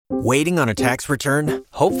Waiting on a tax return?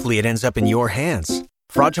 Hopefully it ends up in your hands.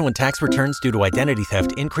 Fraudulent tax returns due to identity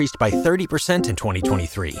theft increased by 30% in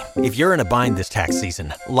 2023. If you're in a bind this tax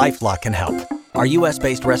season, LifeLock can help. Our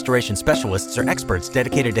U.S.-based restoration specialists are experts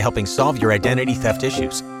dedicated to helping solve your identity theft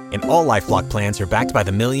issues. And all LifeLock plans are backed by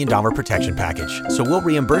the $1 Million Protection Package. So we'll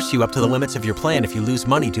reimburse you up to the limits of your plan if you lose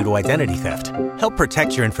money due to identity theft. Help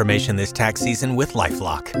protect your information this tax season with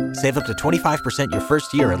LifeLock. Save up to 25% your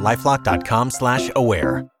first year at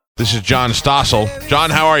LifeLock.com/aware. This is John Stossel. John,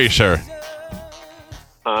 how are you, sir?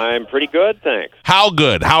 I'm pretty good, thanks. How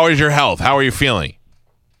good? How is your health? How are you feeling?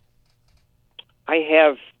 I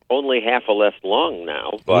have only half a left lung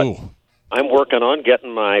now, but I'm working on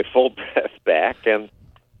getting my full breath back, and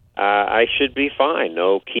I should be fine.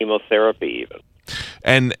 No chemotherapy even.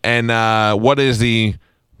 And what is the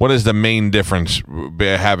main difference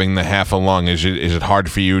having the half a lung? Is it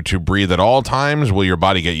hard for you to breathe at all times? Will your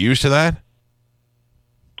body get used to that?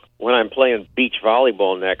 When I'm playing beach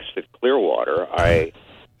volleyball next to Clearwater, I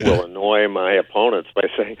will annoy my opponents by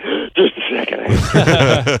saying, just a second.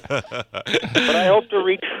 But I hope to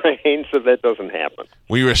retrain so that doesn't happen.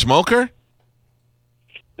 Were you a smoker?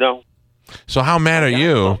 No. So how mad are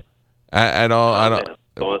you at all?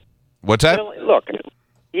 What's that? Well, look,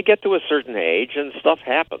 you get to a certain age and stuff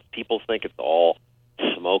happens. People think it's all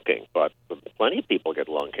smoking, but plenty of people get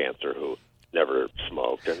lung cancer who never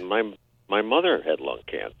smoked, and my mother had lung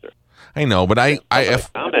cancer. I know, but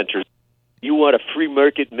commenters, you want a free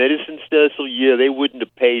market medicine, Stossel? Yeah, they wouldn't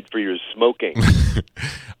have paid for your smoking.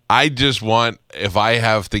 I just want, if I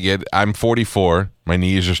have to get, I'm 44, my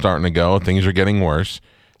knees are starting to go, things are getting worse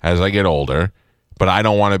as I get older, but I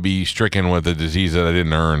don't want to be stricken with a disease that I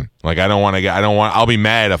didn't earn. Like, I'll be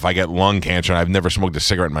mad if I get lung cancer and I've never smoked a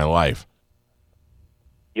cigarette in my life.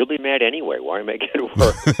 You'll be mad anyway. Why make it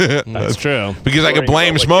worse? That's true. Because I could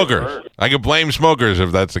blame smokers. I could blame smokers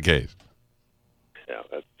if that's the case. Yeah,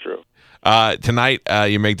 that's true. Tonight,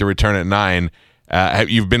 you make the return at 9.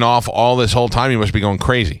 You've been off all this whole time. You must be going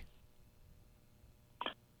crazy.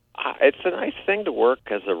 It's a nice thing to work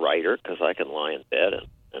as a writer because I can lie in bed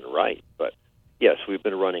and write. But, yes, we've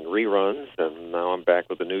been running reruns, and now I'm back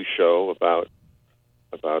with a new show about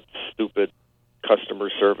stupid customer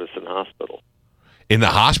service in hospitals. In the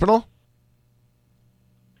hospital?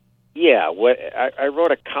 Yeah, I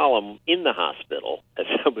wrote a column in the hospital as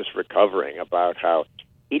I was recovering about how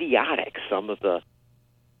idiotic some of the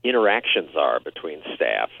interactions are between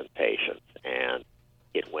staff and patients, and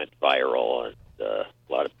it went viral, and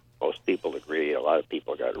most people agree. A lot of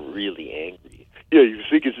people got really angry. Yeah, you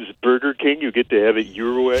think this is Burger King? You get to have it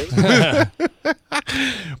your way?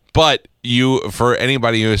 But for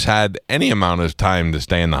anybody who's had any amount of time to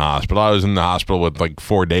stay in the hospital, I was in the hospital with like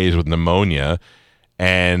 4 days with pneumonia,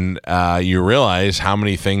 and you realize how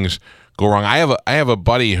many things go wrong. I have a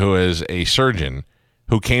buddy who is a surgeon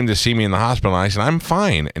who came to see me in the hospital, and I said, I'm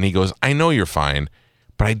fine. And he goes, I know you're fine,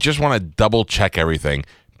 but I just want to double check everything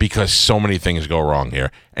because so many things go wrong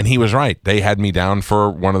here. And he was right. They had me down for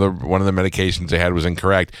one of the medications they had was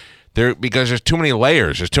incorrect. Because there's too many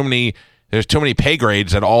layers. There's too many pay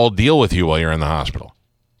grades that all deal with you while you're in the hospital.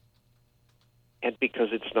 And because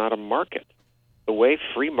it's not a market. The way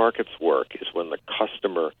free markets work is when the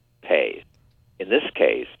customer pays. In this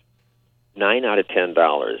case, 9 out of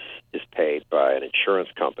 $10 is paid by an insurance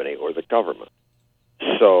company or the government.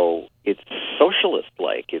 So it's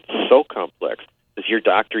socialist-like. It's so complex. Does your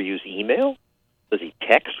doctor use email? Does he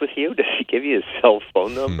text with you? Does he give you his cell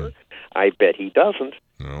phone number? I bet he doesn't,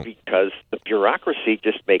 because the bureaucracy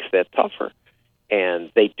just makes that tougher.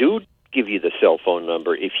 And they do give you the cell phone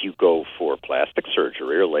number if you go for plastic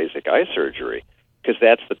surgery or LASIK eye surgery, because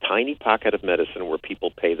that's the tiny pocket of medicine where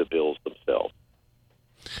people pay the bills themselves.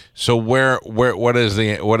 So what is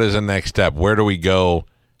the next step? Where do we go?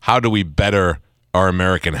 How do we better our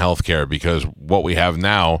American healthcare? Because what we have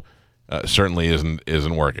now certainly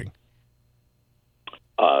isn't working.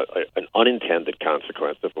 An unintended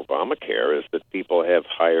consequence of Obamacare is that people have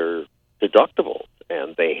higher deductibles,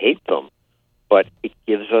 and they hate them, but it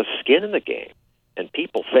gives us skin in the game. And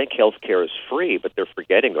people think health care is free, but they're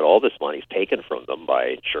forgetting that all this money is taken from them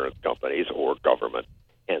by insurance companies or government,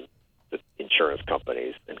 and the insurance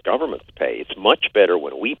companies and governments pay. It's much better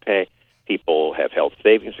when we pay. People have health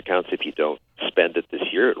savings accounts. If you don't spend it this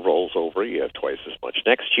year, it rolls over. You have twice as much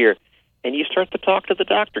next year. And you start to talk to the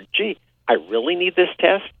doctor. Gee, I really need this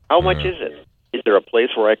test? How much is it? Is there a place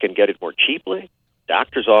where I can get it more cheaply?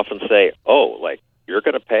 Doctors often say, oh, like, you're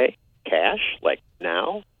going to pay cash, like,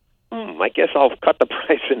 now? I guess I'll cut the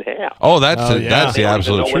price in half. Oh, that's the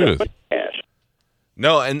absolute truth. Cash.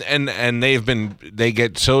 No, and they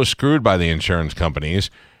get so screwed by the insurance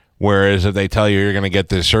companies Whereas if they tell you you're going to get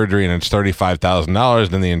this surgery and it's $35,000,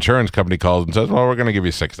 then the insurance company calls and says, well, we're going to give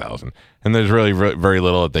you $6,000. And there's really very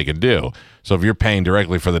little that they can do. So if you're paying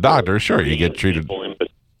directly for the doctor, sure, you get treated.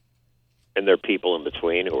 And there are people in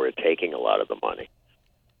between who are taking a lot of the money.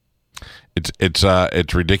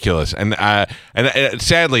 It's ridiculous. And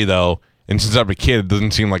sadly, though, and since I'm a kid, it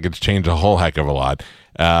doesn't seem like it's changed a whole heck of a lot.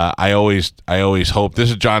 I always hope.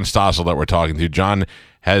 This is John Stossel that we're talking to. John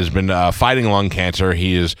has been fighting lung cancer.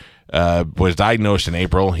 He was diagnosed in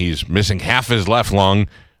April. He's missing half his left lung,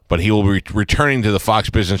 but he will be returning to the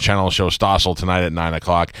Fox Business Channel show Stossel tonight at 9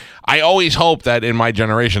 o'clock. I always hope that in my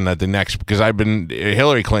generation that the next, because I've been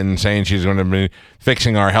Hillary Clinton saying she's going to be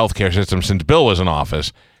fixing our healthcare system since Bill was in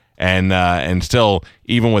office, and still,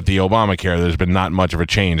 even with the Obamacare, there's been not much of a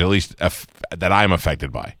change, at least that I'm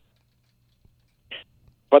affected by.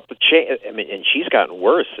 But and she's gotten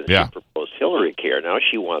worse since she proposed Hillary Care. Now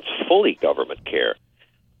she wants fully government care.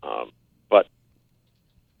 But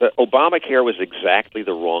the Obamacare was exactly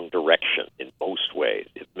the wrong direction in most ways.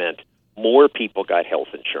 It meant more people got health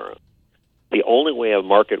insurance. The only way a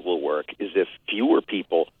market will work is if fewer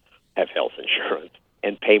people have health insurance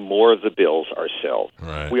and pay more of the bills ourselves.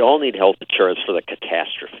 Right. We all need health insurance for the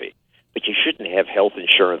catastrophe, but you shouldn't have health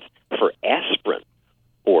insurance for aspirin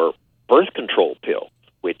or birth control pills,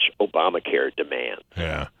 which Obamacare demands.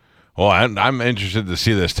 Yeah. Well, I'm interested to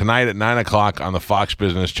see this tonight at 9 o'clock on the Fox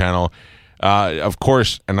Business Channel. Of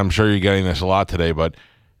course, and I'm sure you're getting this a lot today, but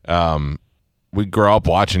we grew up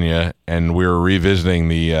watching you, and we were revisiting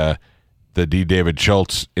the D. David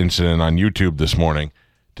Schultz incident on YouTube this morning.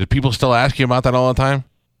 Did people still ask you about that all the time?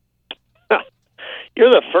 You're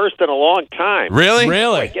the first in a long time. Really?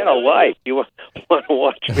 Get a life. You want to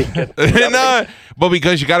watch me get No, but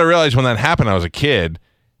because you got to realize when that happened, I was a kid,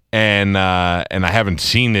 and I haven't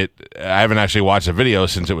seen it. I haven't actually watched the video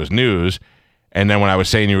since it was news. And then when I was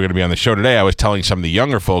saying you were going to be on the show today, I was telling some of the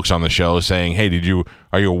younger folks on the show, saying, "Hey,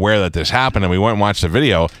 are you aware that this happened?" And we went and watched the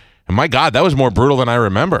video, and my God, that was more brutal than I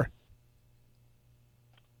remember.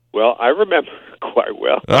 Well, I remember quite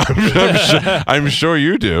well. I'm sure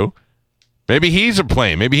you do. Maybe he's a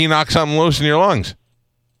plane. Maybe he knocked something loose in your lungs.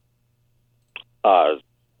 I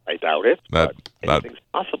doubt it. But anything's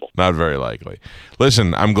possible. Not very likely.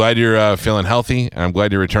 Listen, I'm glad you're feeling healthy, and I'm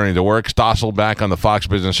glad you're returning to work. Stossel back on the Fox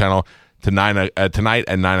Business Channel tonight at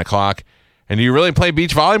 9 o'clock. And do you really play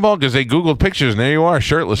beach volleyball? Because they Googled pictures, and there you are,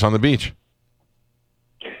 shirtless on the beach.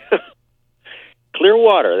 Clear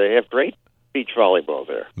water. They have great beach volleyball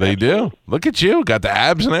there. They do. Look at you. Got the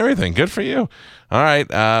abs and everything. Good for you. All right.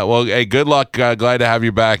 Well, hey, good luck. Glad to have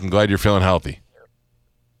you back, and glad you're feeling healthy.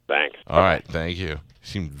 Thanks. All right. Thank you. You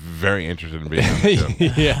seem very interested in being on the show.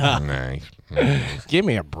 Yeah. Nice. Give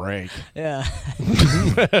me a break. Yeah.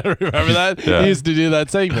 Remember that? Yeah. He used to do that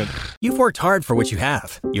segment. You've worked hard for what you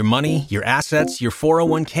have. Your money, your assets, your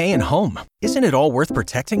 401k, and home. Isn't it all worth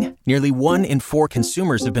protecting? Nearly 1 in 4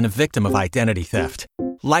 consumers have been a victim of identity theft.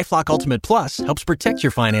 LifeLock Ultimate Plus helps protect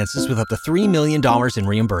your finances with up to $3 million in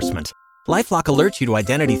reimbursement. LifeLock alerts you to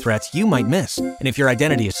identity threats you might miss. And if your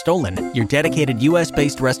identity is stolen, your dedicated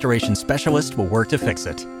U.S.-based restoration specialist will work to fix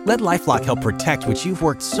it. Let LifeLock help protect what you've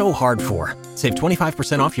worked so hard for. Save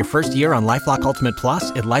 25% off your first year on LifeLock Ultimate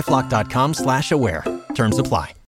Plus at LifeLock.com/aware. Terms apply.